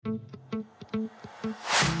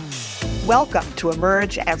Welcome to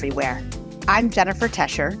Emerge Everywhere. I'm Jennifer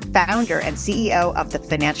Tescher, founder and CEO of the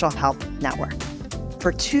Financial Health Network.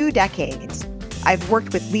 For 2 decades, I've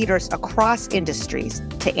worked with leaders across industries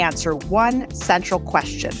to answer one central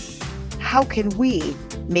question: how can we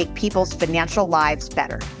make people's financial lives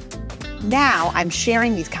better? Now I'm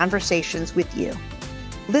sharing these conversations with you.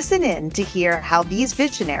 Listen in to hear how these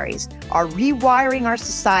visionaries are rewiring our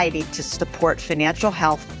society to support financial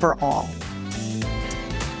health for all.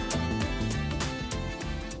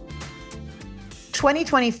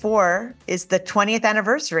 2024 is the 20th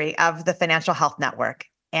anniversary of the Financial Health Network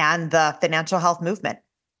and the financial health movement.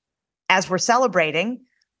 As we're celebrating,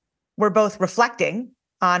 we're both reflecting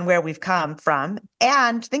on where we've come from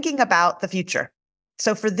and thinking about the future.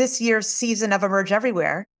 So for this year's season of Emerge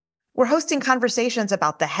Everywhere, we're hosting conversations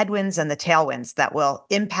about the headwinds and the tailwinds that will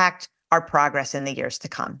impact our progress in the years to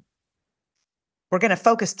come. We're going to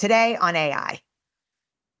focus today on AI.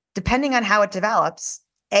 Depending on how it develops,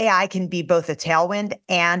 AI can be both a tailwind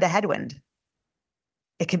and a headwind.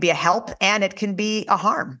 It can be a help and it can be a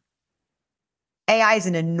harm. AI is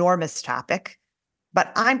an enormous topic, but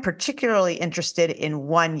I'm particularly interested in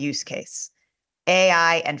one use case: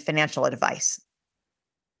 AI and financial advice.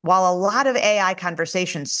 While a lot of AI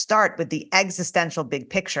conversations start with the existential big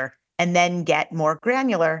picture and then get more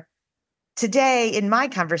granular, today in my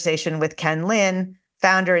conversation with Ken Lin,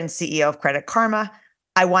 founder and CEO of Credit Karma,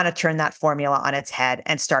 I want to turn that formula on its head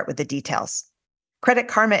and start with the details. Credit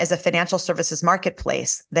Karma is a financial services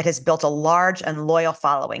marketplace that has built a large and loyal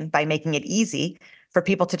following by making it easy for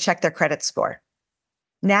people to check their credit score.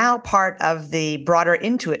 Now part of the broader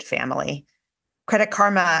Intuit family, Credit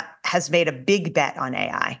Karma has made a big bet on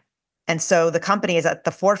AI. And so the company is at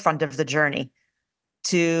the forefront of the journey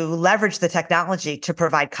to leverage the technology to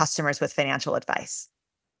provide customers with financial advice.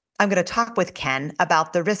 I'm going to talk with Ken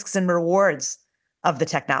about the risks and rewards of the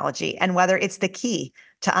technology and whether it's the key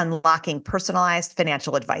to unlocking personalized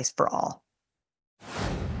financial advice for all.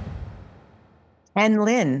 Ken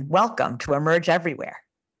Lin, welcome to Emerge Everywhere.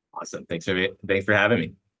 Awesome. Thanks for having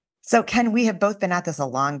me. So Ken, we have both been at this a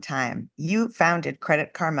long time. You founded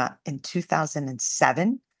Credit Karma in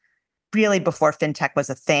 2007, really before fintech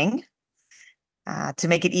was a thing, to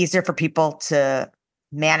make it easier for people to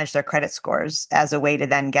manage their credit scores as a way to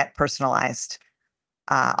then get personalized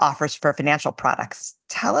offers for financial products.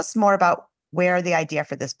 Tell us more about where the idea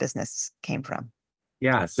for this business came from.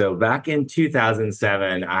 Yeah, so back in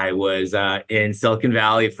 2007, I was in Silicon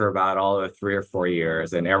Valley for about all of 3 or 4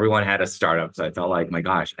 years, and everyone had a startup. So I felt like, my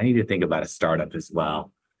gosh, I need to think about a startup as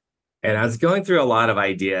well. And I was going through a lot of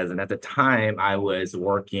ideas. And at the time, I was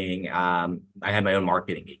working, I had my own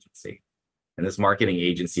marketing agency. And this marketing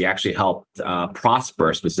agency actually helped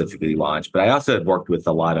Prosper specifically launch. But I also had worked with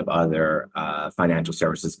a lot of other financial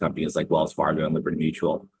services companies like Wells Fargo and Liberty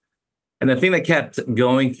Mutual. And the thing that kept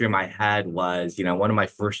going through my head was, one of my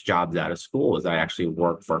first jobs out of school was I actually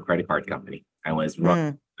worked for a credit card company. I was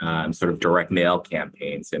running sort of direct mail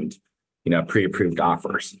campaigns and, pre-approved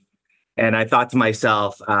offers. And I thought to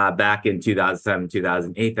myself back in 2007,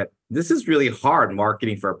 2008, that this is really hard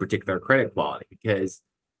marketing for a particular credit quality because,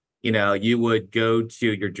 you would go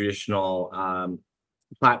to your traditional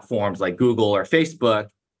platforms like Google or Facebook.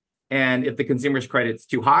 And if the consumer's credit's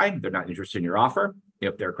too high, they're not interested in your offer.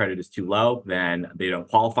 If their credit is too low, then they don't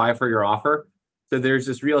qualify for your offer. So there's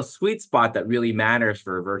this real sweet spot that really matters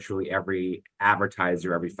for virtually every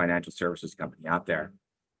advertiser, every financial services company out there.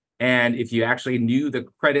 And if you actually knew the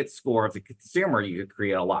credit score of the consumer, you could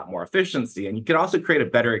create a lot more efficiency. And you could also create a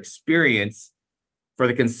better experience for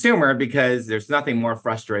the consumer because there's nothing more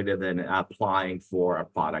frustrating than applying for a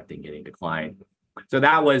product and getting declined. So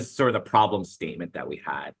that was sort of the problem statement that we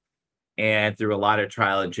had. And through a lot of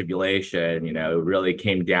trial and tribulation, it really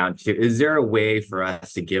came down to, is there a way for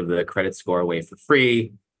us to give the credit score away for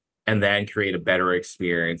free and then create a better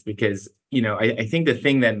experience? Because, I think the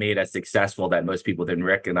thing that made us successful that most people didn't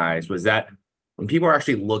recognize was that when people are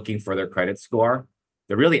actually looking for their credit score,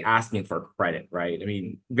 they're really asking for credit, right? I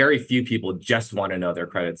mean, very few people just want to know their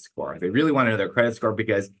credit score. They really want to know their credit score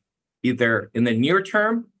because either in the near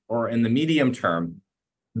term or in the medium term,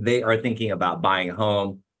 they are thinking about buying a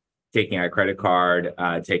home, taking out a credit card,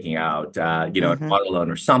 taking out, an auto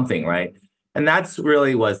loan or something, right? And that's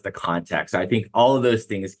really was the context. I think all of those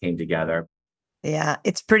things came together. Yeah,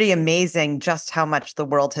 it's pretty amazing just how much the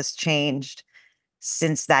world has changed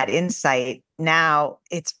since that insight. Now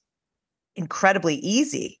it's incredibly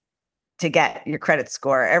easy to get your credit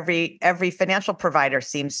score. Every financial provider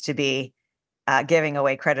seems to be giving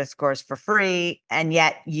away credit scores for free, and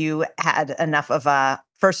yet you had enough of a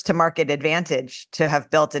first to market advantage to have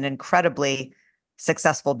built an incredibly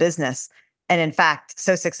successful business. And in fact,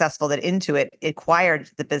 so successful that Intuit acquired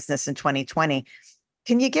the business in 2020.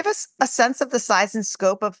 Can you give us a sense of the size and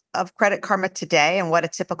scope of Credit Karma today and what a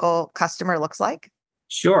typical customer looks like?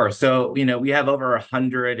 Sure. So, we have over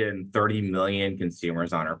 130 million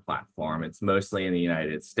consumers on our platform. It's mostly in the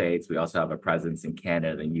United States. We also have a presence in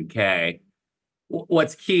Canada and UK.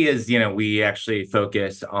 What's key is, we actually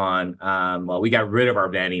focus on, we got rid of our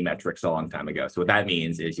vanity metrics a long time ago. So what that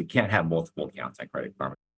means is you can't have multiple accounts on Credit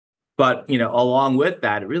Karma. But, along with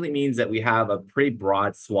that, it really means that we have a pretty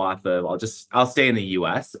broad swath of, I'll stay in the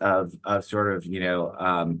US of sort of,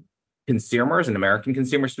 consumers and American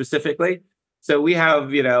consumers specifically. So we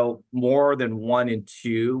have, more than 1 in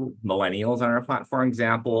 2 millennials on our platform.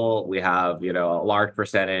 Example, we have, a large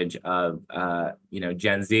percentage of,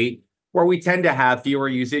 Gen Z, where we tend to have fewer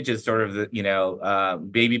usage as sort of the,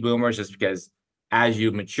 baby boomers, just because as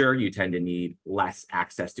you mature, you tend to need less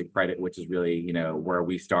access to credit, which is really, where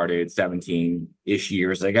we started 17-ish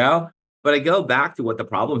years ago. But I go back to what the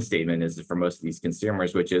problem statement is for most of these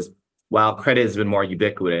consumers, which is, while credit has been more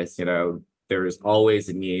ubiquitous, there's always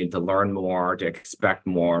a need to learn more, to expect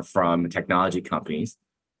more from technology companies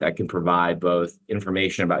that can provide both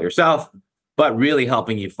information about yourself, but really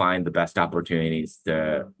helping you find the best opportunities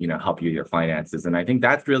to, help you with your finances. And I think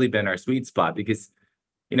that's really been our sweet spot because,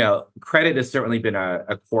 credit has certainly been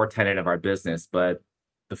a core tenet of our business, but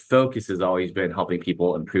the focus has always been helping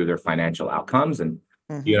people improve their financial outcomes. And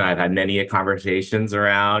you and I have had many conversations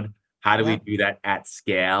around how do we do that at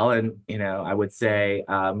scale? And, I would say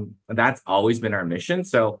that's always been our mission.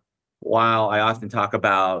 So while I often talk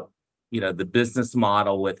about, the business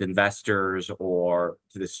model with investors or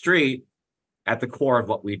to the street, at the core of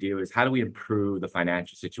what we do is how do we improve the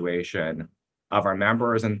financial situation of our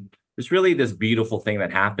members? And there's really this beautiful thing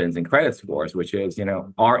that happens in credit scores, which is,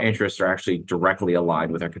 our interests are actually directly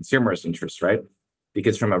aligned with our consumers' interests, right?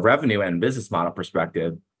 Because from a revenue and business model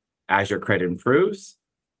perspective, as your credit improves,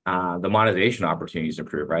 the monetization opportunities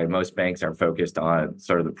improve, right? Most banks are focused on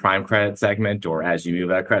sort of the prime credit segment, or as you move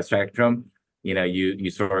that credit spectrum, you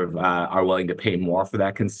sort of are willing to pay more for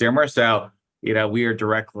that consumer. So, we are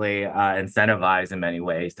directly incentivized in many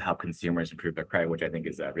ways to help consumers improve their credit, which I think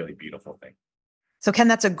is a really beautiful thing. So, Ken,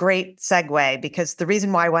 that's a great segue because the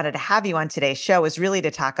reason why I wanted to have you on today's show is really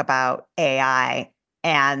to talk about AI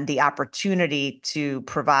and the opportunity to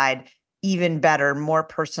provide even better, more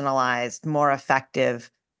personalized, more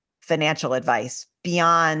effective financial advice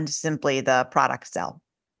beyond simply the product sell.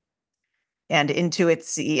 And Intuit's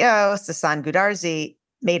CEO, Sasan Goodarzi,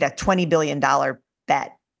 made a $20 billion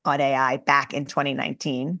bet on AI back in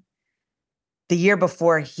 2019, the year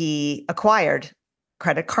before he acquired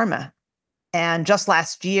Credit Karma. And just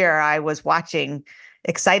last year, I was watching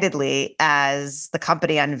excitedly as the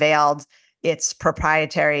company unveiled its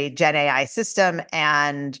proprietary Gen AI system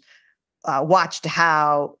and watched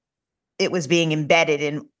how it was being embedded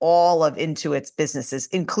in all of Intuit's businesses,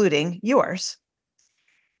 including yours.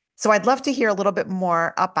 So I'd love to hear a little bit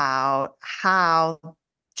more about how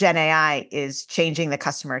Gen AI is changing the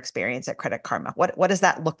customer experience at Credit Karma. What does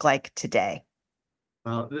that look like today?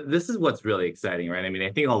 Well, this is what's really exciting, right? I mean, I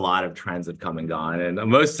think a lot of trends have come and gone, and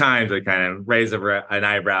most times I kind of raise an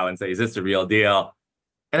eyebrow and say, "Is this a real deal?"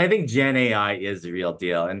 And I think Gen AI is the real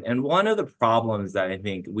deal. And one of the problems that I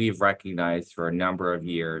think we've recognized for a number of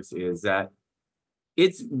years is that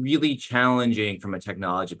it's really challenging from a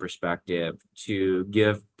technology perspective to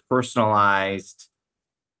give personalized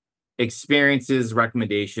experiences,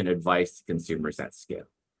 recommendation, advice to consumers at scale.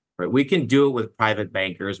 Right? We can do it with private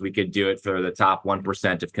bankers. We could do it for the top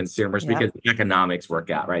 1% of consumers because the economics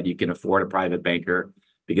work out, right? You can afford a private banker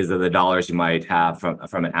because of the dollars you might have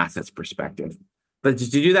from an assets perspective. But to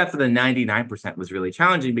do that for the 99% was really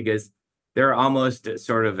challenging because there are almost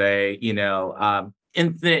sort of a,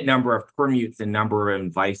 infinite number of permutes and number of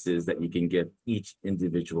advices that you can give each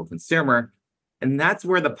individual consumer. And that's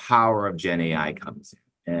where the power of Gen AI comes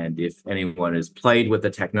in. And if anyone has played with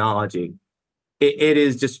the technology, it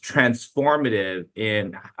is just transformative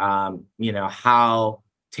in, how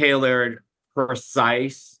tailored,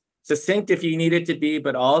 precise, succinct if you need it to be,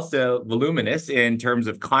 but also voluminous in terms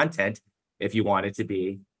of content if you want it to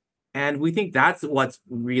be. And we think that's what's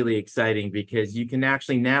really exciting because you can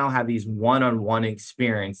actually now have these one-on-one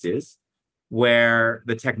experiences where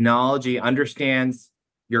the technology understands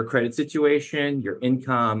your credit situation, your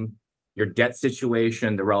income, your debt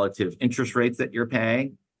situation, the relative interest rates that you're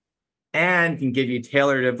paying, and can give you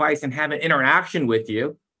tailored advice and have an interaction with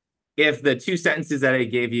you. If the 2 sentences that I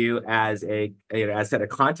gave you as a set of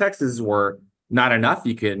contexts were not enough,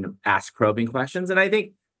 you can ask probing questions. And I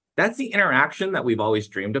think that's the interaction that we've always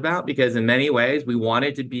dreamed about because in many ways we want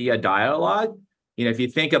it to be a dialogue. if you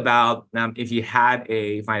think about if you had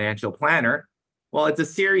a financial planner, well, it's a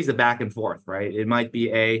series of back and forth, right? It might be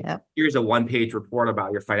here's a one-page report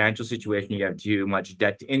about your financial situation. You have too much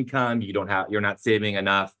debt to income. You're not saving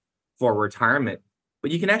enough for retirement.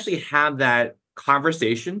 But you can actually have that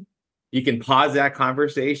conversation. You can pause that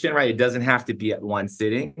conversation, right? It doesn't have to be at one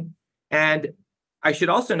sitting. And I should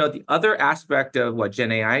also note the other aspect of what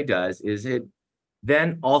Gen AI does is it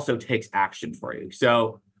then also takes action for you.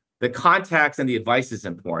 So the context and the advice is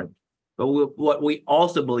important. But what we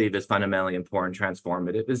also believe is fundamentally important,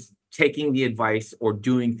 transformative, is taking the advice or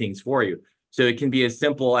doing things for you. So it can be as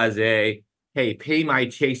simple as hey, pay my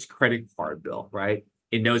Chase credit card bill, right?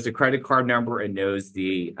 It knows the credit card number, it knows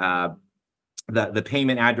the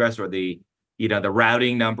payment address or the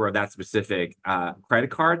routing number of that specific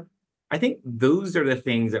credit card. I think those are the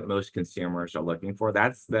things that most consumers are looking for.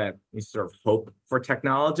 That's the sort of hope for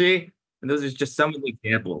technology. And those are just some of the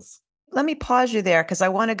examples. Let me pause you there because I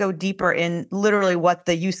want to go deeper in literally what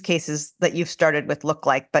the use cases that you've started with look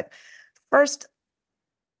like. But first,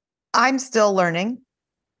 I'm still learning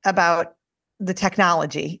about the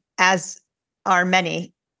technology, as are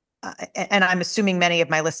many, and I'm assuming many of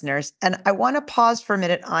my listeners. And I want to pause for a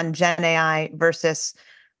minute on Gen AI versus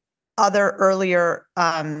other earlier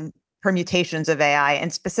permutations of AI.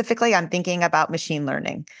 And specifically, I'm thinking about machine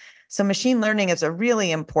learning. So machine learning is a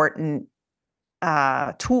really important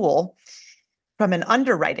tool from an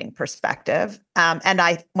underwriting perspective. And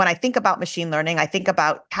when I think about machine learning, I think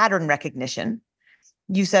about pattern recognition.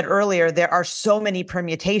 You said earlier, there are so many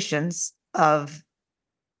permutations of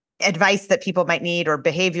advice that people might need or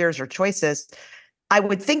behaviors or choices. I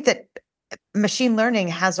would think that machine learning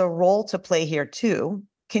has a role to play here too.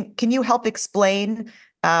 Can you help explain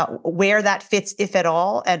where that fits, if at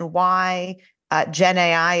all, and why Gen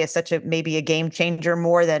AI is maybe a game changer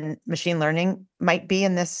more than machine learning might be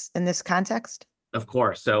in this context? Of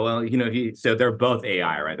course. So, so they're both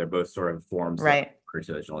AI, right? They're both sort of forms of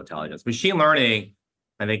artificial intelligence. Machine learning,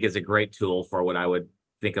 I think, is a great tool for what I would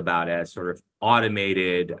think about as sort of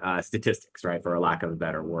automated statistics, right? For a lack of a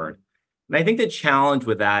better word. And I think the challenge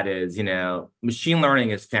with that is, machine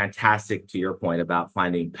learning is fantastic to your point about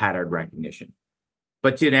finding pattern recognition.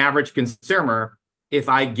 But to an average consumer, if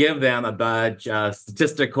I give them a bunch of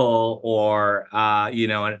statistical or,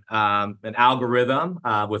 an algorithm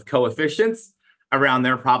with coefficients around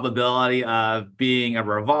their probability of being a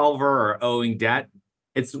revolver or owing debt,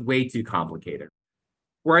 it's way too complicated.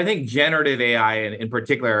 Where I think generative AI, and in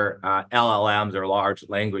particular LLMs or large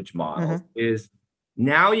language models, is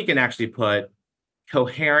now you can actually put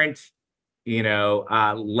coherent,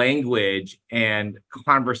 language and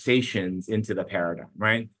conversations into the paradigm,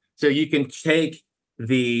 right? So you can take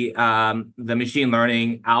the machine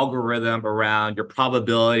learning algorithm around your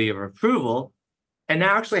probability of approval and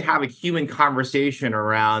now actually have a human conversation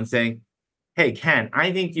around saying, hey, Ken,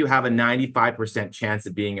 I think you have a 95% chance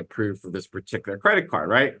of being approved for this particular credit card,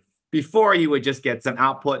 right? Before you would just get some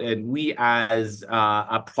output, and we as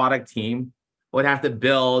a product team would have to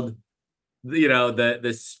build,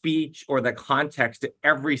 the speech or the context to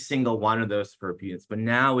every single one of those attributes. But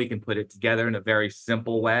now we can put it together in a very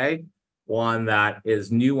simple way, one that is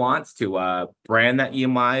nuanced to a brand that you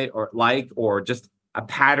might or just a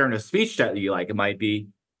pattern of speech that you like. It might be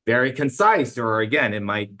very concise, or again, it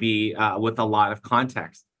might be with a lot of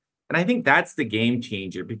context. And I think that's the game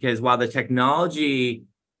changer, because while the technology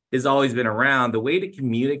has always been around, the way to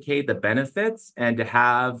communicate the benefits and to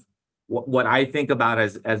have what I think about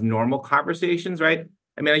as normal conversations, right?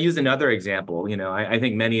 I mean, I use another example. I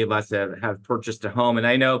think many of us have purchased a home. And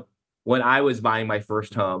I know when I was buying my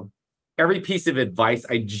first home, every piece of advice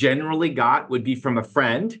I generally got would be from a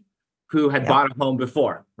friend who had bought a home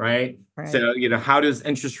before, right? So, how does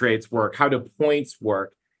interest rates work? How do points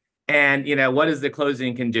work? And, what is the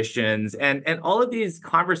closing conditions? And all of these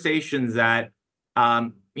conversations that,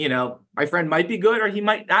 my friend might be good or he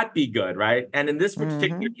might not be good, right? And in this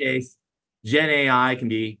particular case, Gen AI can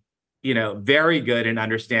be, very good in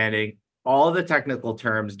understanding all the technical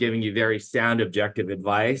terms, giving you very sound, objective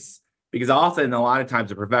advice. Because often, a lot of times,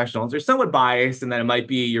 the professionals are somewhat biased, and then it might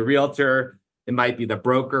be your realtor, it might be the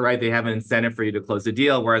broker, right? They have an incentive for you to close the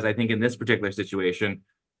deal. Whereas I think in this particular situation,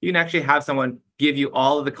 you can actually have someone give you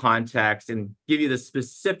all of the context and give you the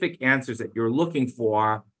specific answers that you're looking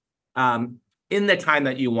for in the time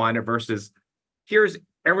that you want it, versus here's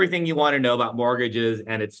everything you want to know about mortgages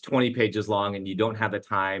and it's 20 pages long and you don't have the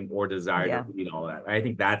time or desire to read all that. I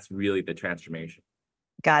think that's really the transformation.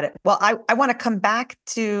 Got it. Well, I want to come back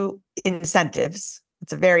to incentives.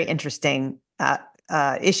 It's a very interesting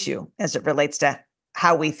issue as it relates to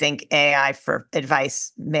how we think AI for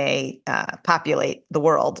advice may populate the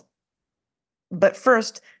world. But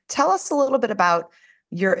first, tell us a little bit about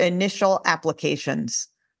your initial applications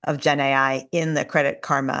of Gen AI in the Credit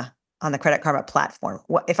Karma on the Credit Karma platform.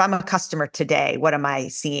 If I'm a customer today, what am I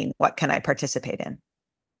seeing? What can I participate in?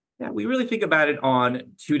 Yeah, we really think about it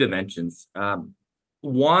on two dimensions.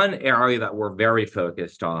 One area that we're very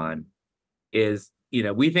focused on is,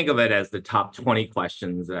 we think of it as the top 20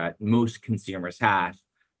 questions that most consumers have.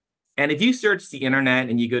 And if you search the internet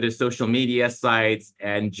and you go to social media sites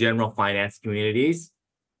and general finance communities,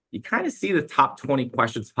 you kind of see the top 20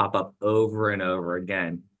 questions pop up over and over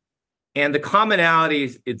again. And the commonality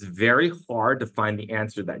is it's very hard to find the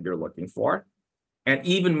answer that you're looking for. And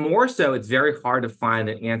even more so, it's very hard to find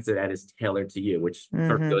an answer that is tailored to you, which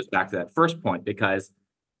sort of goes back to that first point, because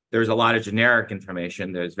there's a lot of generic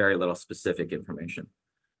information. There's very little specific information.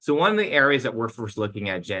 So one of the areas that we're first looking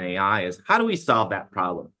at Gen AI is how do we solve that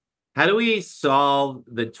problem? How do we solve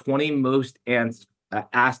the 20 most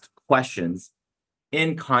asked questions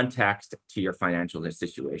in context to your financial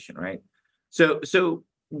situation, right? So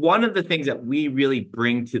one of the things that we really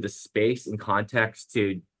bring to the space in context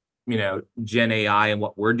to, Gen AI and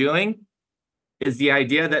what we're doing is the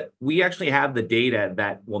idea that we actually have the data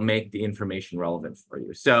that will make the information relevant for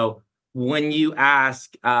you. So when you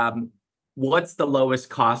ask, what's the lowest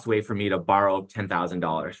cost way for me to borrow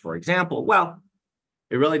 $10,000, for example? Well,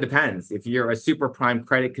 it really depends. If you're a super prime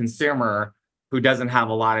credit consumer who doesn't have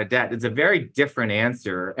a lot of debt, it's a very different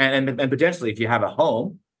answer. And potentially, if you have a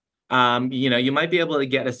home, you might be able to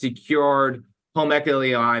get a secured home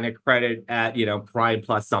equity line of credit at, prime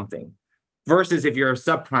plus something. Versus if you're a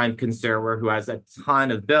subprime consumer who has a ton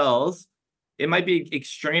of bills, it might be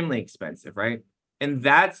extremely expensive, right? And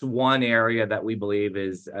that's one area that we believe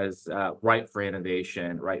is ripe for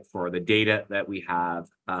innovation, right, for the data that we have,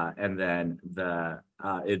 and then the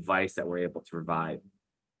advice that we're able to provide.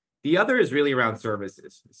 The other is really around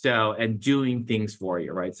services, and doing things for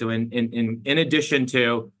you, right? So in addition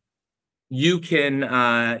to you can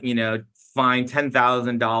find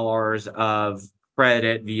 $10,000 of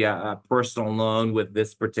credit via a personal loan with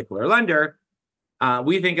this particular lender,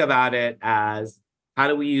 we think about it as how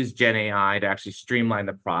do we use Gen AI to actually streamline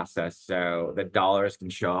the process so that dollars can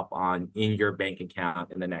show up in your bank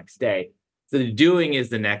account in the next day. So the doing is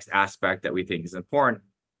the next aspect that we think is important.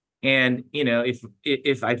 And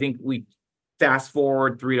if I think we fast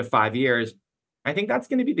forward 3 to 5 years, I think that's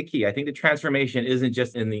going to be the key. I think the transformation isn't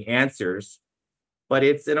just in the answers, but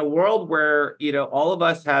it's in a world where all of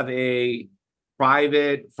us have a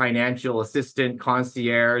private financial assistant,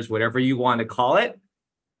 concierge, whatever you want to call it,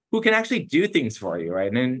 who can actually do things for you,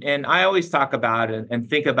 right? And I always talk about and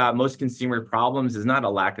think about most consumer problems is not a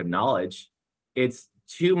lack of knowledge. It's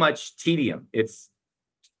too much tedium. It's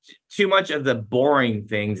too much of the boring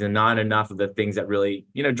things and not enough of the things that really,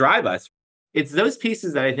 drive us. It's those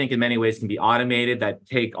pieces that I think in many ways can be automated that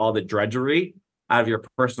take all the drudgery out of your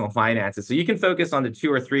personal finances. So you can focus on the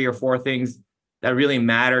 2 or 3 or 4 things that really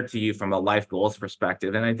matter to you from a life goals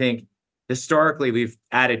perspective. And I think historically, we've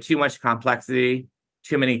added too much complexity,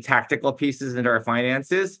 too many tactical pieces into our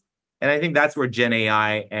finances. And I think that's where Gen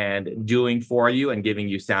AI and doing for you and giving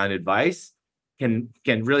you sound advice can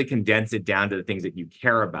really condense it down to the things that you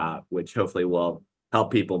care about, which hopefully will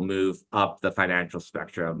help people move up the financial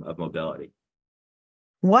spectrum of mobility.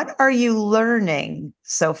 What are you learning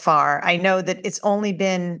so far? I know that it's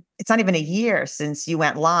not even a year since you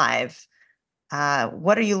went live.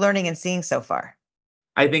 What are you learning and seeing so far?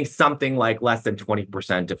 I think something like less than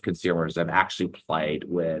 20% of consumers have actually played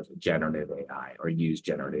with generative AI or used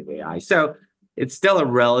generative AI. So it's still a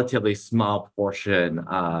relatively small portion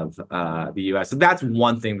of the US. So that's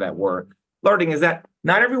one thing that we're learning, is that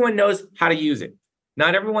not everyone knows how to use it.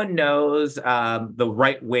 Not everyone knows the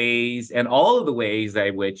right ways and all of the ways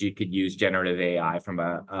in which you could use generative AI from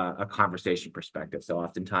a conversation perspective. So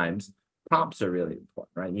oftentimes prompts are really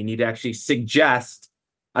important, right? You need to actually suggest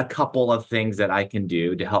a couple of things that I can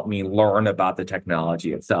do to help me learn about the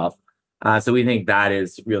technology itself. So we think that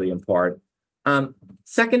is really important.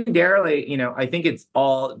 Secondarily, I think it's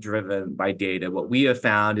all driven by data. What we have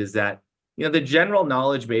found is that, the general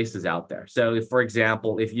knowledge base is out there. So if, for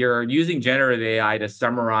example, if you're using generative AI to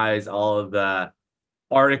summarize all of the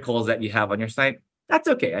articles that you have on your site, that's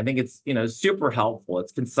okay. I think it's, super helpful.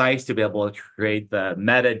 It's concise to be able to create the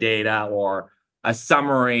metadata or a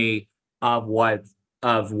summary of what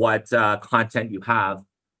content you have.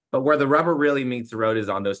 But where the rubber really meets the road is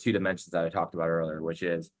on those 2 dimensions that I talked about earlier, which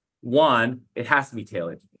is, one, it has to be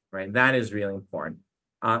tailored to me, right? And that is really important.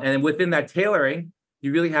 And within that tailoring,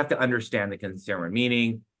 you really have to understand the consumer,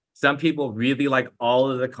 meaning some people really like all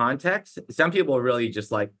of the context. Some people really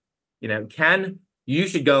just like, Ken, you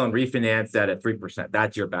should go and refinance that at 3%.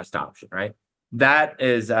 That's your best option, right? That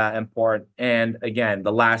is important. And again,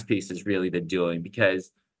 the last piece is really the doing, because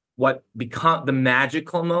what become the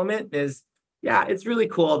magical moment is, yeah, it's really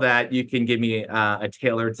cool that you can give me a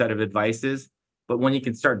tailored set of advices, but when you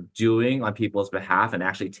can start doing on people's behalf and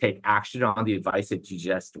actually take action on the advice that you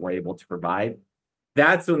just were able to provide,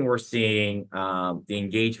 that's when we're seeing the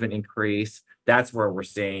engagement increase. That's where we're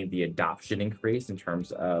seeing the adoption increase in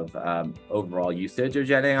terms of overall usage of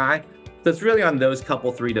Gen AI. So it's really on those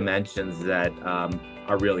couple three dimensions that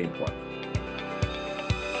are really important.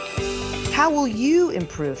 How will you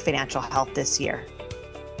improve financial health this year?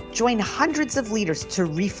 Join hundreds of leaders to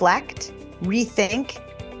reflect, rethink,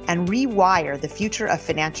 and rewire the future of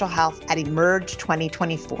financial health at Emerge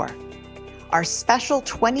 2024. Our special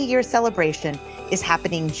 20-year celebration is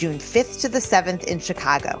happening June 5th to the 7th in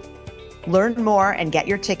Chicago. Learn more and get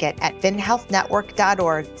your ticket at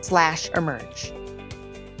finhealthnetwork.org/emerge.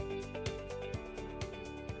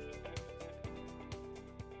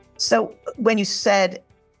 So when you said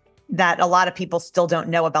that a lot of people still don't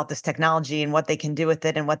know about this technology and what they can do with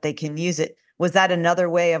it and what they can use it, was that another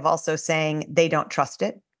way of also saying they don't trust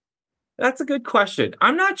it? That's a good question.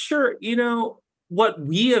 I'm not sure. What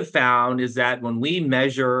we have found is that when we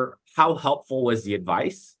measure how helpful was the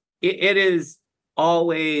advice, it is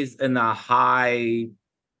always in the high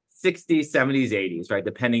 60s, 70s, 80s, right?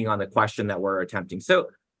 Depending on the question that we're attempting. So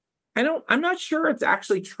I'm not sure it's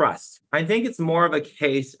actually trust. I think it's more of a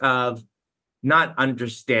case of not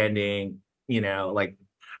understanding, like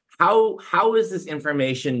how is this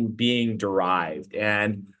information being derived,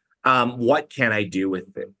 and what can I do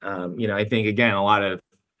with it? I think, again, a lot of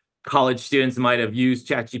college students might have used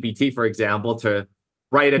ChatGPT, for example, to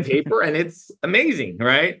write a paper, and it's amazing,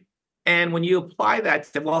 right? And when you apply that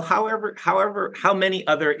to, well, how many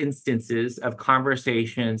other instances of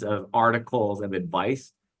conversations, of articles, of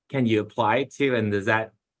advice can you apply it to? And does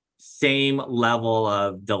that same level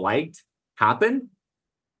of delight happen?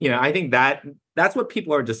 I think that's what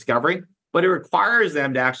people are discovering, but it requires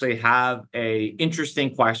them to actually have a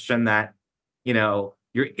interesting question that,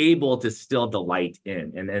 you're able to still delight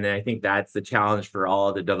in. And I think that's the challenge for all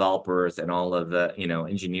of the developers and all of the,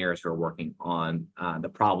 engineers who are working on the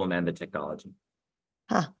problem and the technology.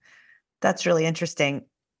 Huh. That's really interesting.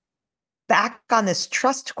 Back on this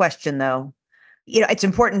trust question, though, it's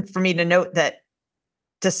important for me to note that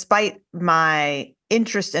despite my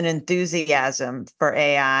interest and enthusiasm for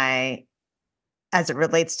AI as it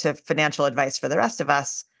relates to financial advice for the rest of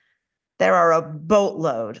us, there are a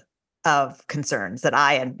boatload of concerns that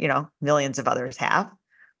I and, millions of others have.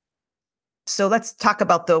 So let's talk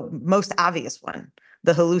about the most obvious one,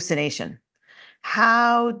 the hallucination.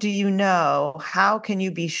 How can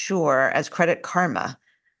you be sure as Credit Karma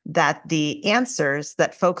that the answers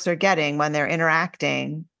that folks are getting when they're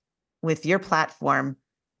interacting with your platform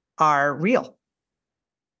are real?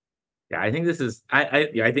 Yeah, I think this is,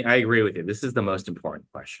 I think I agree with you. This is the most important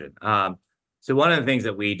question. So one of the things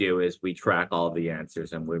that we do is we track all of the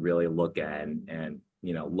answers, and we really look at and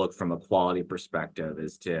look from a quality perspective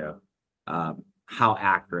as to how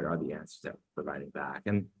accurate are the answers that we're providing back.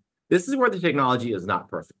 And this is where the technology is not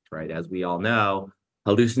perfect, right? As we all know,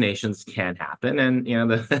 hallucinations can happen, and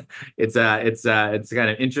it's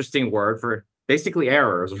kind of interesting word for basically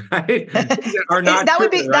errors, right?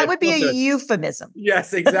 That would be a euphemism.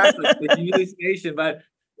 Yes, exactly. It's a hallucination, but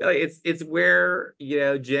it's where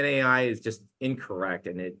Gen AI is just incorrect,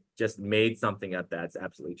 and it just made something up that's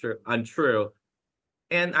absolutely untrue.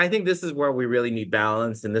 And I think this is where we really need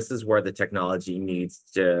balance, and this is where the technology needs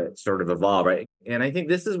to sort of evolve, right? And I think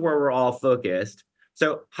this is where we're all focused.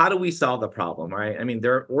 So how do we solve the problem, right? I mean,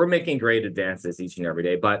 we're making great advances each and every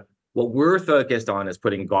day, but what we're focused on is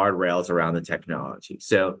putting guardrails around the technology.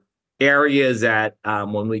 So areas that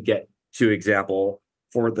when we get to example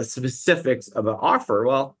for the specifics of an offer,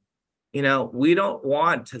 well, we don't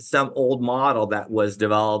want some old model that was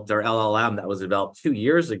developed, or LLM that was developed 2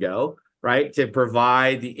 years ago, right, to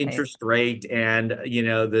provide the interest rate and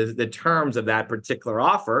the terms of that particular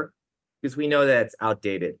offer, because we know that it's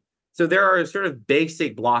outdated. So there are sort of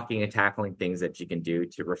basic blocking and tackling things that you can do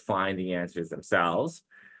to refine the answers themselves.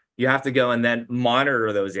 You have to go and then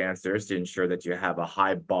monitor those answers to ensure that you have a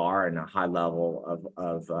high bar and a high level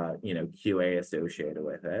of QA associated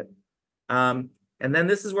with it. And then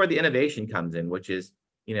this is where the innovation comes in, which is,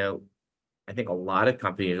 I think a lot of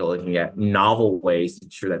companies are looking at novel ways to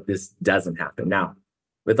ensure that this doesn't happen. Now,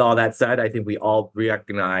 with all that said, I think we all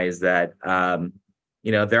recognize that,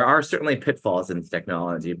 there are certainly pitfalls in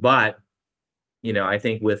technology, but, I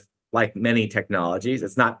think with like many technologies,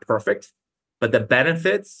 it's not perfect, but the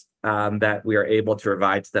benefits that we are able to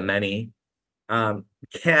provide to the many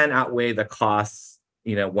can outweigh the costs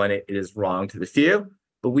when it is wrong to the few.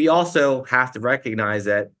 But we also have to recognize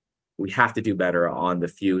that we have to do better on the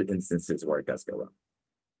few instances where it does go wrong.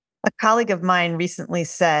 A colleague of mine recently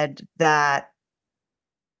said that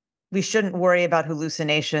we shouldn't worry about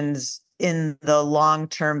hallucinations in the long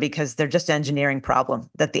term because they're just an engineering problem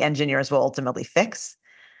that the engineers will ultimately fix.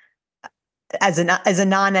 As a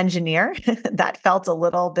non-engineer, that felt a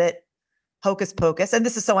little bit hocus pocus. And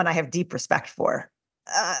this is someone I have deep respect for.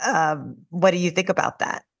 What do you think about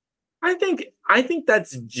that? I think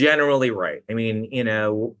that's generally right. I mean,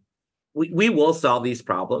 we will solve these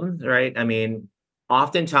problems, right? I mean,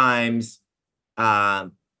 oftentimes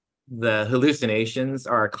the hallucinations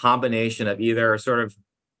are a combination of either sort of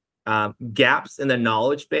gaps in the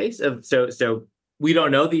knowledge base of so we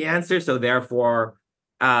don't know the answer, so therefore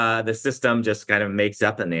the system just kind of makes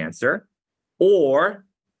up an answer, or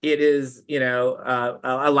it is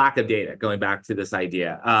a lack of data. Going back to this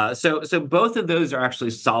idea, so both of those are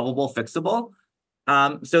actually solvable, fixable.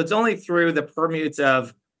 So it's only through the permutes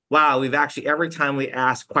of wow, we've actually every time we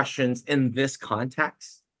ask questions in this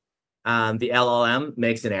context, the LLM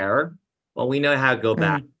makes an error. Well, we know how to go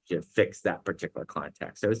back to fix that particular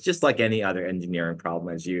context. So it's just like any other engineering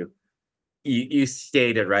problem, as you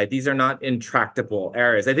stated, right? These are not intractable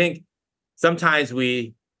errors. I think sometimes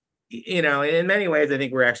we, in many ways, I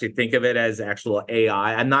think we actually think of it as actual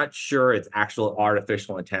AI. I'm not sure it's actual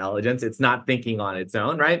artificial intelligence. It's not thinking on its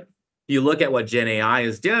own, right? If you look at what Gen AI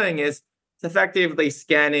is doing, is it's effectively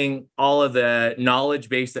scanning all of the knowledge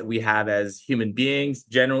base that we have as human beings,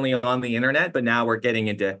 generally on the internet, but now we're getting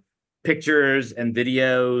into pictures and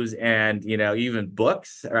videos and even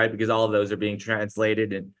books, right? Because all of those are being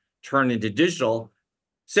translated and turned into digital.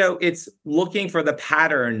 So it's looking for the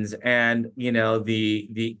patterns and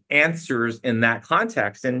the answers in that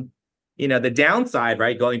context. And the downside,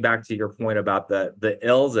 right? Going back to your point about the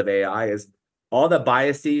ills of AI is all the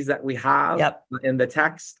biases that we have in the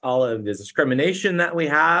text, all of the discrimination that we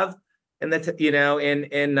have in the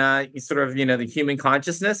in sort of the human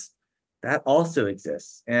consciousness, that also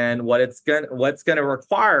exists. And what's going to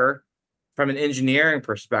require from an engineering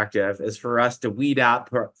perspective is for us to weed out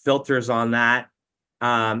filters on that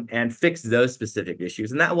and fix those specific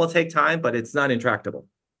issues. And that will take time, but it's not intractable.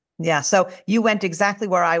 Yeah. So you went exactly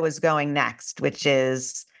where I was going next, which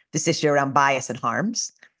is this issue around bias and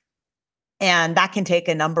harms. And that can take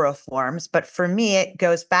a number of forms. But for me, it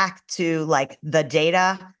goes back to like the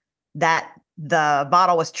data that the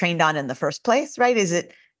model was trained on in the first place, right? Is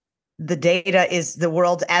it the data is the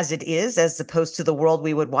world as it is, as opposed to the world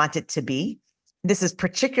we would want it to be? This is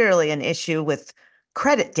particularly an issue with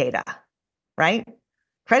credit data, right?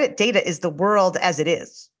 Credit data is the world as it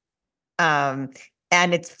is. And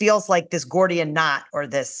it feels like this Gordian knot or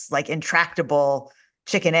this like intractable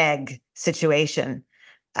chicken egg situation.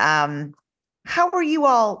 How are you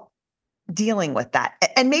all dealing with that?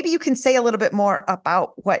 And maybe you can say a little bit more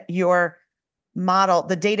about what your model,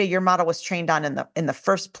 the data your model was trained on in the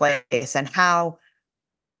first place, and how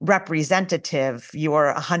representative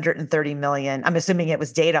your 130 million, I'm assuming it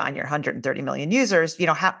was data on your 130 million users,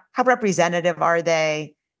 how representative are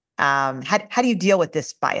they? How do you deal with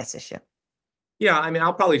this bias issue? Yeah, I mean,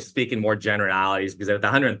 I'll probably speak in more generalities because at the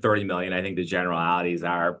 130 million, I think the generalities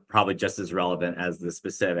are probably just as relevant as the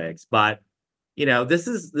specifics. But this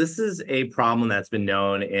is a problem that's been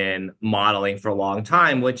known in modeling for a long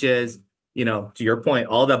time, which is, to your point,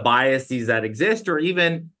 all the biases that exist, or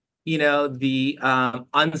even, the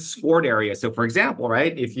unscored area. So, for example,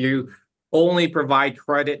 right, if you only provide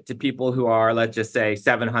credit to people who are, let's just say,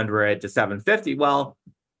 700 to 750, well,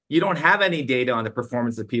 you don't have any data on the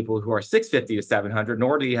performance of people who are 650 to 700,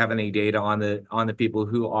 nor do you have any data on the people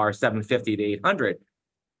who are 750 to 800.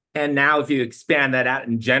 And now if you expand that out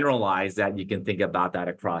and generalize that, you can think about that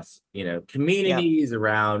across, communities,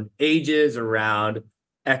 around ages, around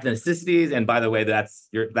ethnicities. And by the way, that's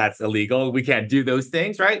illegal. We can't do those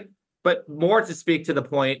things, right? But more to speak to the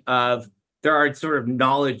point of there are sort of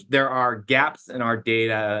knowledge, there are gaps in our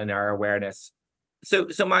data and our awareness. So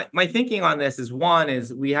my thinking on this is, one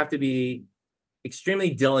is we have to be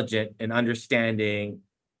extremely diligent in understanding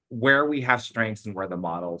where we have strengths and where the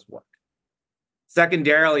models work.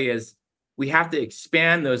 Secondarily is we have to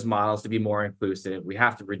expand those models to be more inclusive. We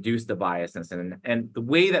have to reduce the biasness. And the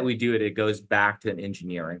way that we do it, it goes back to an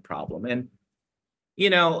engineering problem. And,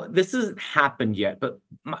 this hasn't happened yet, but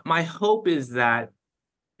my hope is that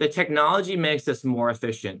the technology makes us more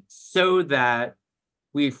efficient so that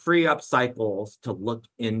we free up cycles to look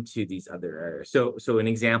into these other areas. So an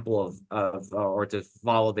example or to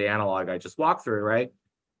follow the analog I just walked through, right?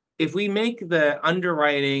 If we make the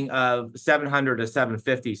underwriting of 700 to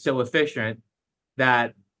 750 so efficient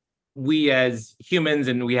that we as humans,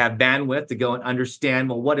 and we have bandwidth to go and understand,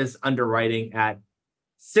 well, what does underwriting at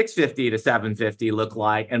 650 to 750 look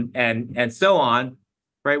like, and so on,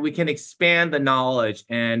 right? We can expand the knowledge,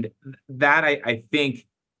 and that I think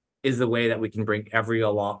is the way that we can bring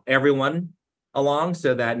everyone along,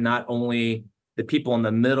 so that not only the people in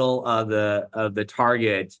the middle of the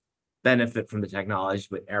target benefit from the technology,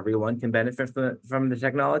 but everyone can benefit from the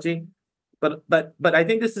technology. But I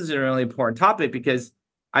think this is a really important topic, because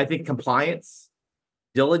I think compliance,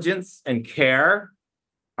 diligence, and care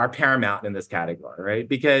are paramount in this category, right?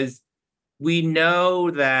 Because we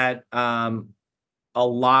know that a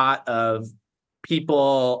lot of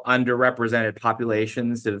people, underrepresented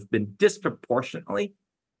populations, have been disproportionately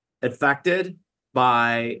affected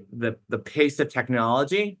by the pace of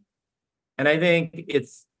technology. And I think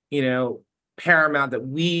it's, paramount that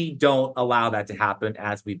we don't allow that to happen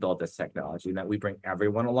as we build this technology, and that we bring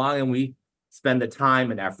everyone along, and we spend the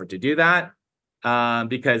time and effort to do that.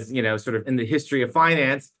 Because, sort of in the history of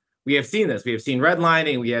finance, we have seen this. We have seen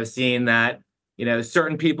redlining. We have seen that,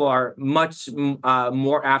 certain people are much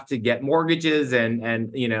more apt to get mortgages and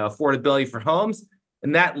affordability for homes.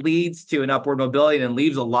 And that leads to an upward mobility and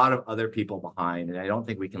leaves a lot of other people behind. And I don't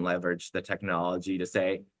think we can leverage the technology to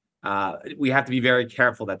say, we have to be very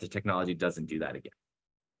careful that the technology doesn't do that again.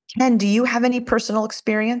 Ken, do you have any personal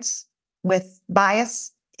experience with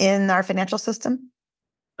bias in our financial system?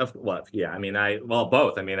 Yeah.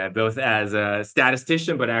 Both. I both as a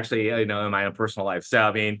statistician, but actually, in my own personal life.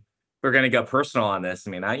 So, we're going to go personal on this.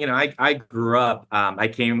 I grew up,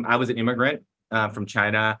 I was an immigrant from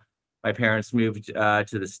China. My parents moved to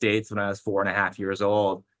the States when I was 4.5 years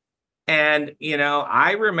old. And,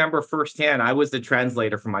 I remember firsthand, I was the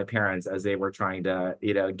translator for my parents as they were trying to,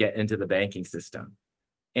 get into the banking system.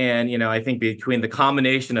 And, I think between the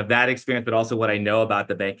combination of that experience, but also what I know about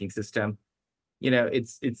the banking system,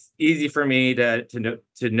 it's easy for me to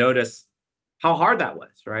notice how hard that was,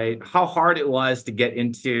 right? How hard it was to get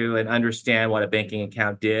into and understand what a banking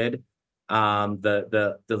account did.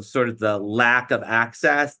 The sort of the lack of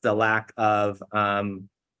access, the lack of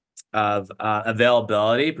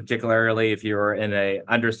availability, particularly if you're in a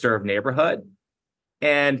underserved neighborhood.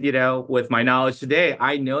 And, with my knowledge today,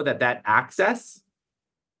 I know that access,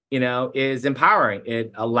 is empowering.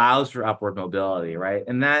 It allows for upward mobility, right?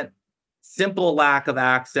 And that simple lack of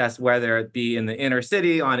access, whether it be in the inner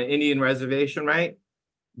city, on an Indian reservation, right?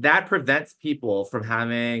 That prevents people from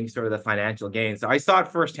having sort of the financial gain. So I saw it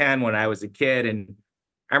firsthand when I was a kid, and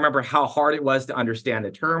I remember how hard it was to understand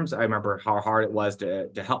the terms. I remember how hard it was to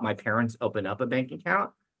help my parents open up a bank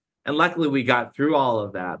account. And luckily we got through all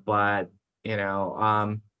of that. But,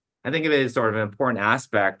 I think of it as sort of an important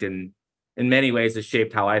aspect, and in many ways it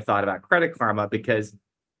shaped how I thought about Credit Karma, because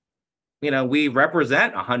we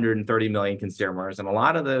represent 130 million consumers, and a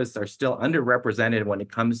lot of those are still underrepresented when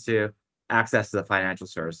it comes to access to the financial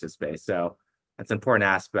services space. So that's an important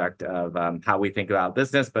aspect of how we think about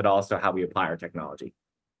business, but also how we apply our technology.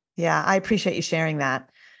 Yeah, I appreciate you sharing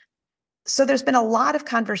that. So there's been a lot of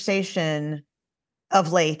conversation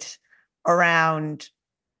of late around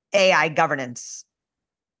AI governance.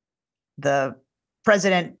 The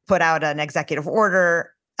president put out an executive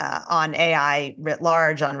order on AI writ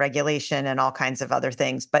large, on regulation and all kinds of other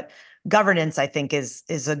things. But governance, I think, is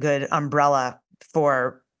a good umbrella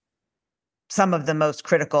for some of the most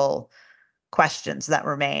critical questions that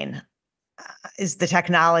remain. Is the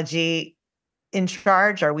technology in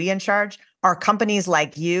charge? Are we in charge? Are companies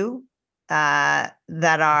like you that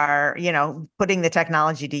are, putting the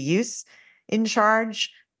technology to use in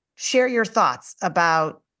charge? Share your thoughts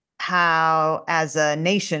about how, as a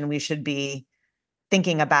nation, we should be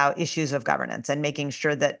thinking about issues of governance and making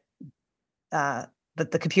sure that that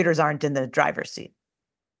the computers aren't in the driver's seat.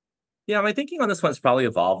 Yeah, my thinking on this one's probably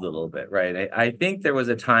evolved a little bit, right? I think there was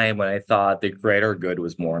a time when I thought the greater good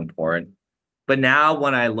was more important. But now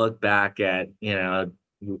when I look back at,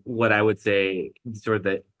 what I would say sort of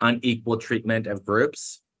the unequal treatment of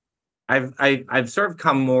groups, I've sort of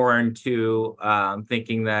come more into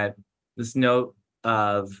thinking that this note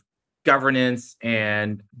of governance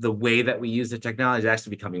and the way that we use the technology is actually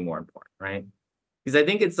becoming more important, right? Because I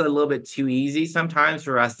think it's a little bit too easy sometimes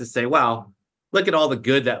for us to say, well, look at all the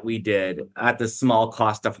good that we did at the small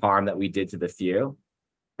cost of harm that we did to the few.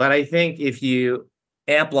 But I think if you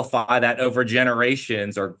amplify that over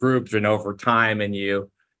generations or groups and over time, and you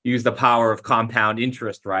use the power of compound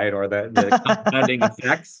interest, right? Or the compounding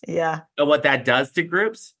effects of what that does to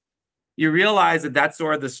groups, you realize that that's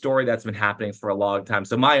sort of the story that's been happening for a long time.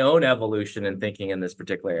 So my own evolution in thinking in this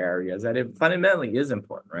particular area is that it fundamentally is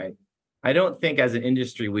important, right? I don't think as an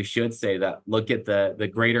industry we should say that, look at the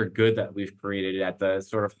greater good that we've created at the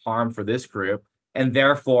sort of harm for this group, and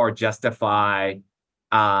therefore justify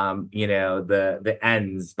the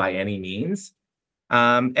ends by any means.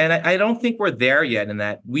 And I don't think we're there yet in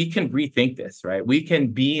that we can rethink this, right? We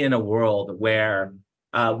can be in a world where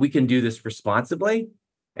we can do this responsibly,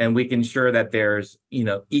 and we can ensure that there's,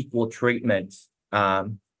 equal treatment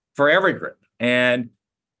for every group. And,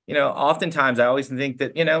 oftentimes I always think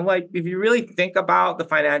that, like if you really think about the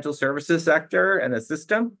financial services sector and the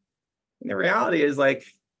system, the reality is like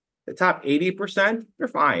the top 80%, they're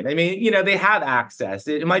fine. I mean, they have access.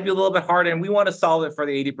 It might be a little bit harder, and we want to solve it for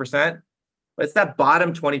the 80%. But it's that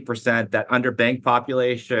bottom 20%, that underbanked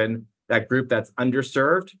population, that group that's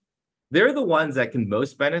underserved. They're the ones that can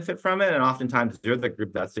most benefit from it. And oftentimes they're the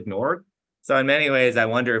group that's ignored. So in many ways, I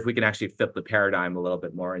wonder if we can actually flip the paradigm a little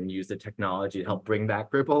bit more and use the technology to help bring that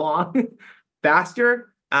group along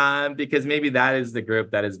faster. Because maybe that is the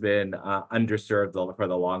group that has been underserved for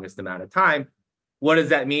the longest amount of time. What does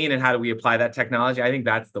that mean, and how do we apply that technology? I think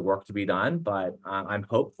that's the work to be done, but I'm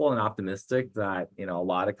hopeful and optimistic that a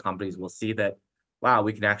lot of companies will see that, wow,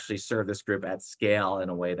 we can actually serve this group at scale in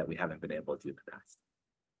a way that we haven't been able to in the past.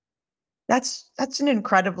 That's an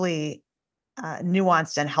incredibly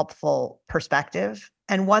nuanced and helpful perspective,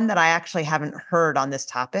 and one that I actually haven't heard on this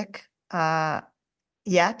topic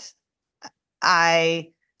yet.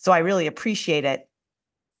 So I really appreciate it,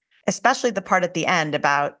 especially the part at the end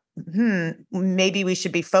about maybe we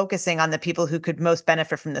should be focusing on the people who could most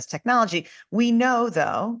benefit from this technology. We know,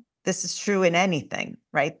 though, this is true in anything,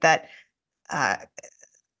 right? That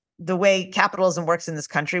the way capitalism works in this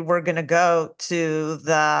country, we're going to go to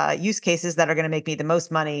the use cases that are going to make me the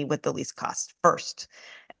most money with the least cost first,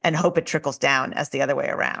 and hope it trickles down as the other way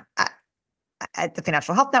around. At the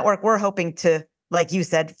Financial Health Network, we're hoping to, like you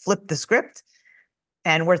said, flip the script.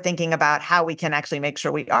 And we're thinking about how we can actually make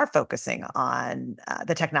sure we are focusing on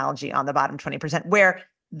the technology on the bottom 20%, where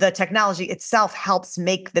the technology itself helps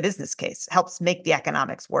make the business case, helps make the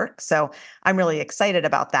economics work. So I'm really excited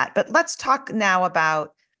about that. But let's talk now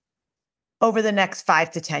about over the next 5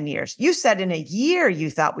 to 10 years. You said in a year you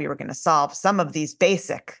thought we were going to solve some of these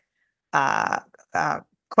basic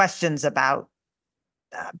questions about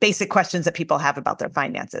basic questions that people have about their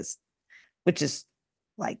finances, which is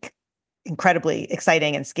like incredibly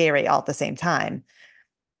exciting and scary all at the same time.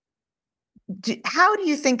 How do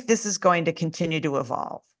you think this is going to continue to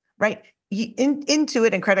evolve? Right?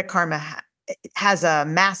 Intuit and Credit Karma has a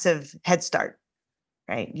massive head start,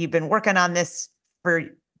 right? You've been working on this for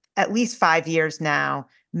at least 5 years now,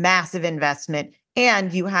 massive investment,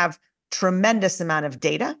 and you have tremendous amount of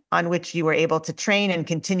data on which you were able to train and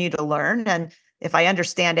continue to learn. And if I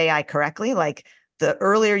understand AI correctly, like the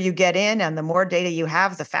earlier you get in and the more data you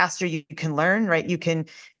have, the faster you can learn, right? You can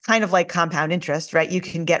kind of like compound interest, right? You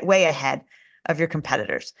can get way ahead of your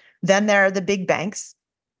competitors. Then there are the big banks.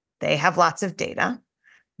 They have lots of data.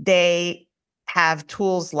 They have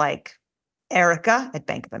tools like Erica at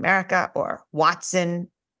Bank of America, or Watson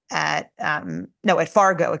at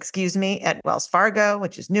Fargo, at Wells Fargo,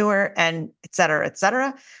 which is newer, and et cetera, et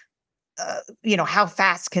cetera. How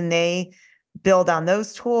fast can they build on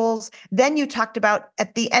those tools? Then you talked about,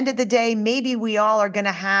 at the end of the day, maybe we all are going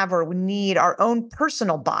to have or need our own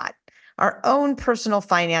personal bot, our own personal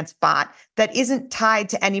finance bot that isn't tied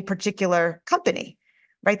to any particular company,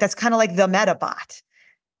 right? That's kind of like the meta bot.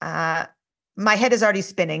 My head is already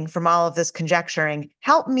spinning from all of this conjecturing.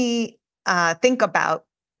 Help me think about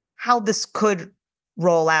how this could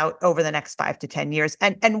roll out over the next 5 to 10 years,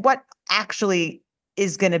 and what actually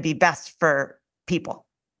is going to be best for people.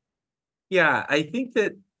 Yeah, I think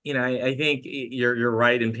that, I think you're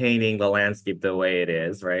right in painting the landscape the way it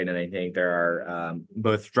is, right? And I think there are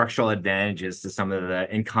both structural advantages to some of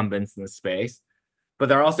the incumbents in the space, but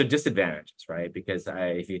there are also disadvantages, right? Because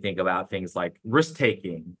if you think about things like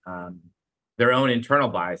risk-taking, their own internal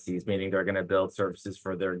biases, meaning they're going to build services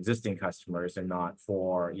for their existing customers and not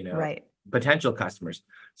for, Right. potential customers.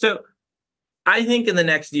 So I think in the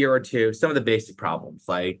next year or two, some of the basic problems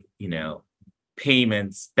like,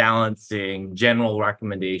 payments, balancing, general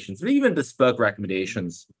recommendations, even bespoke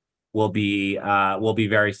recommendations will be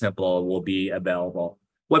very simple, will be available.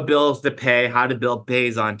 What bills to pay, how to bill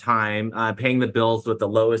pays on time, paying the bills with the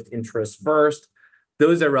lowest interest first.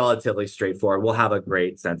 Those are relatively straightforward. We'll have a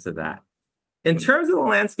great sense of that. In terms of the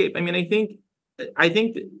landscape, I mean, I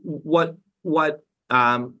think what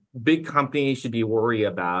big companies should be worried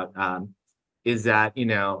about is that,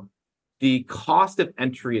 the cost of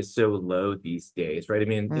entry is so low these days, right? I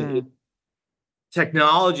mean,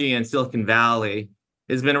 technology in Silicon Valley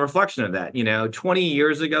has been a reflection of that. 20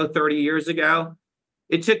 years ago, 30 years ago,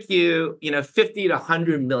 it took you, 50 to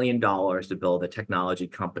 $100 million to build a technology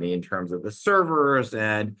company in terms of the servers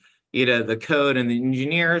and, the code and the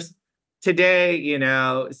engineers. Today,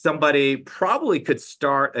 somebody probably could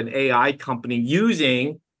start an AI company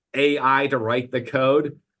using AI to write the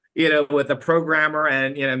code, with a programmer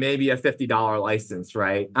and, maybe a $50 license,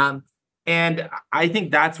 right? And I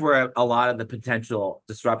think that's where a lot of the potential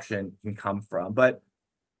disruption can come from. But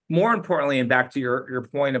more importantly, and back to your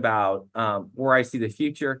point about where I see the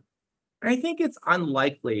future, I think it's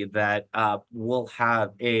unlikely that we'll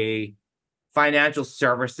have a financial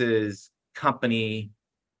services company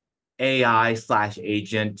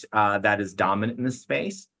AI/agent that is dominant in this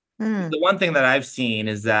space. The one thing that I've seen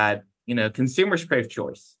is that consumers crave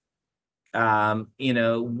choice.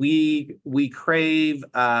 We crave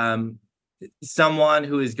someone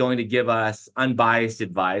who is going to give us unbiased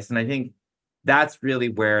advice, and I think that's really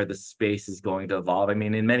where the space is going to evolve. I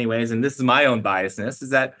mean, in many ways, and this is my own biasness, is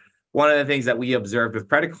that one of the things that we observed with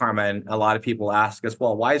Credit Karma, and a lot of people ask us,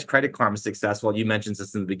 well, why is Credit Karma successful? You mentioned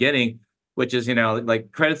this in the beginning, which is,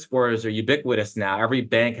 like credit scores are ubiquitous now. Every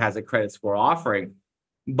bank has a credit score offering.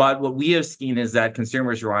 But what we have seen is that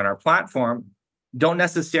consumers who are on our platform don't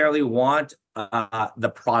necessarily want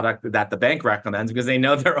the product that the bank recommends because they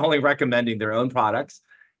know they're only recommending their own products.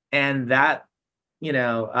 And that,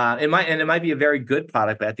 it might be a very good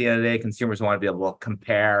product, but at the end of the day, consumers want to be able to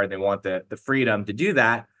compare and they want the freedom to do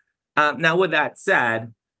that. Now, with that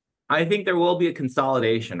said, I think there will be a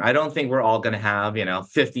consolidation. I don't think we're all going to have,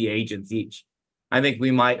 50 agents each. I think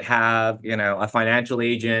we might have, a financial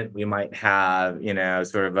agent. We might have,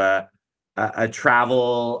 sort of a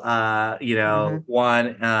travel,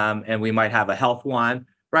 one, and we might have a health one,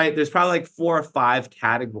 right? There's probably like 4 or 5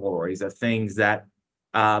 categories of things that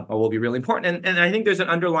will be really important. And I think there's an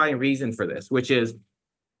underlying reason for this, which is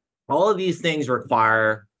all of these things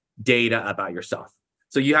require data about yourself.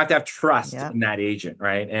 So you have to have trust in that agent,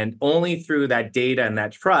 right? And only through that data and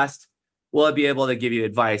that trust will it be able to give you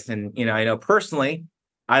advice. And, I know personally,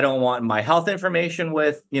 I don't want my health information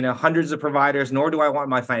with, hundreds of providers, nor do I want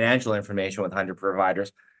my financial information with 100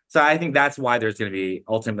 providers. So I think that's why there's going to be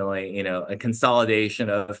ultimately, a consolidation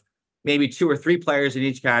of maybe 2 or 3 players in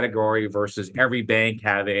each category versus every bank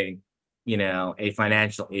having, a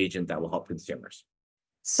financial agent that will help consumers.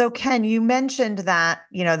 So Ken, you mentioned that,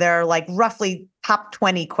 there are like roughly top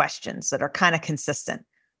 20 questions that are kind of consistent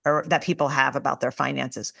or that people have about their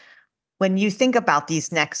finances. When you think about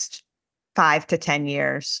these next 5 to 10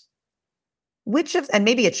 years, and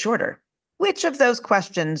maybe it's shorter, which of those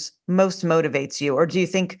questions most motivates you, or do you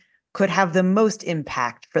think could have the most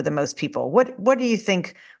impact for the most people? What do you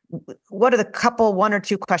think, what are the 1 or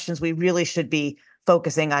 2 questions we really should be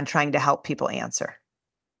focusing on trying to help people answer?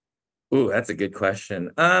 Ooh, that's a good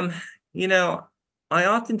question. I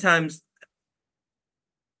oftentimes,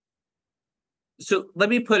 so let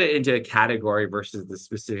me put it into a category versus the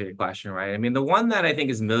specific question, right? I mean, the one that I think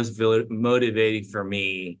is most motivating for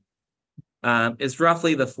me is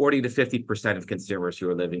roughly the 40 to 50% of consumers who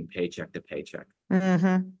are living paycheck to paycheck.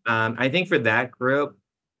 I think for that group,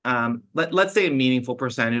 let's say a meaningful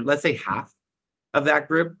percentage, let's say half of that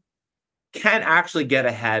group can actually get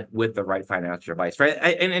ahead with the right financial advice, right?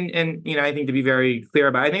 I think to be very clear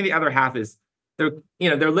about it, I think the other half is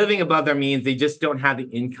they're living above their means. They just don't have the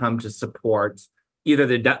income to support either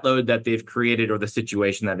the debt load that they've created or the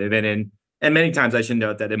situation that they've been in. And many times I should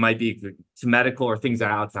note that it might be to medical or things that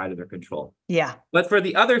are outside of their control. Yeah. But for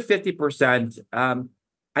the other 50%,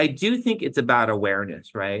 I do think it's about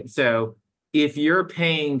awareness, right? So if you're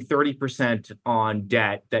paying 30% on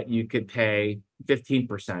debt that you could pay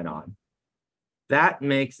 15% on, that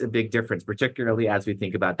makes a big difference, particularly as we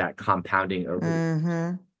think about that compounding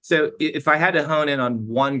over. So if I had to hone in on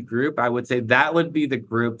one group, I would say that would be the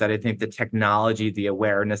group that I think the technology, the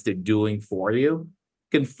awareness they're doing for you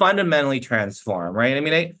can fundamentally transform, right? I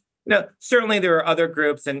mean, certainly there are other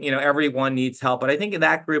groups and, everyone needs help, but I think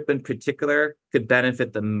that group in particular could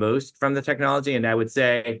benefit the most from the technology. And I would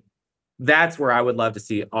say that's where I would love to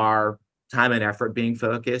see our time and effort being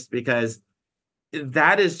focused, because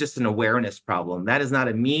that is just an awareness problem. That is not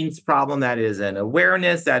a means problem. That is an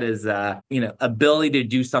awareness. That is, ability to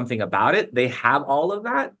do something about it. They have all of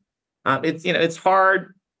that. It's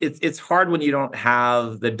hard. It's hard when you don't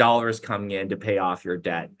have the dollars coming in to pay off your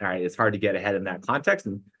debt. All right, it's hard to get ahead in that context,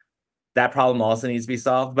 and that problem also needs to be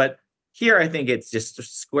solved. But here, I think it's just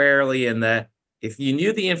squarely in the, if you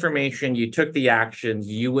knew the information, you took the actions,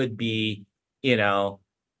 you would be, out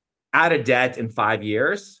of debt in 5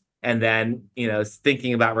 years. And then,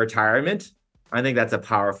 thinking about retirement, I think that's a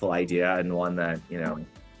powerful idea and one that,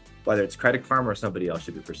 whether it's Credit Karma or somebody else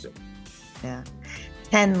should be pursuing. Yeah.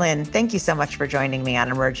 Ken Lin, thank you so much for joining me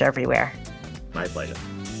on Emerge Everywhere. My pleasure.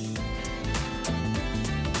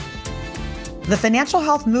 The financial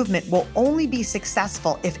health movement will only be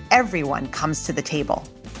successful if everyone comes to the table.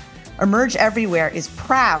 Emerge Everywhere is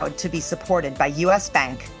proud to be supported by US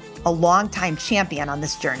Bank, a longtime champion on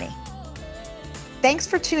this journey. Thanks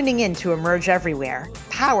for tuning in to Emerge Everywhere,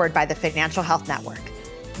 powered by the Financial Health Network.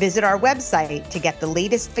 Visit our website to get the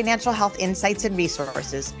latest financial health insights and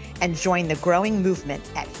resources and join the growing movement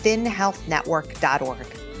at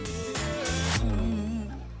finhealthnetwork.org.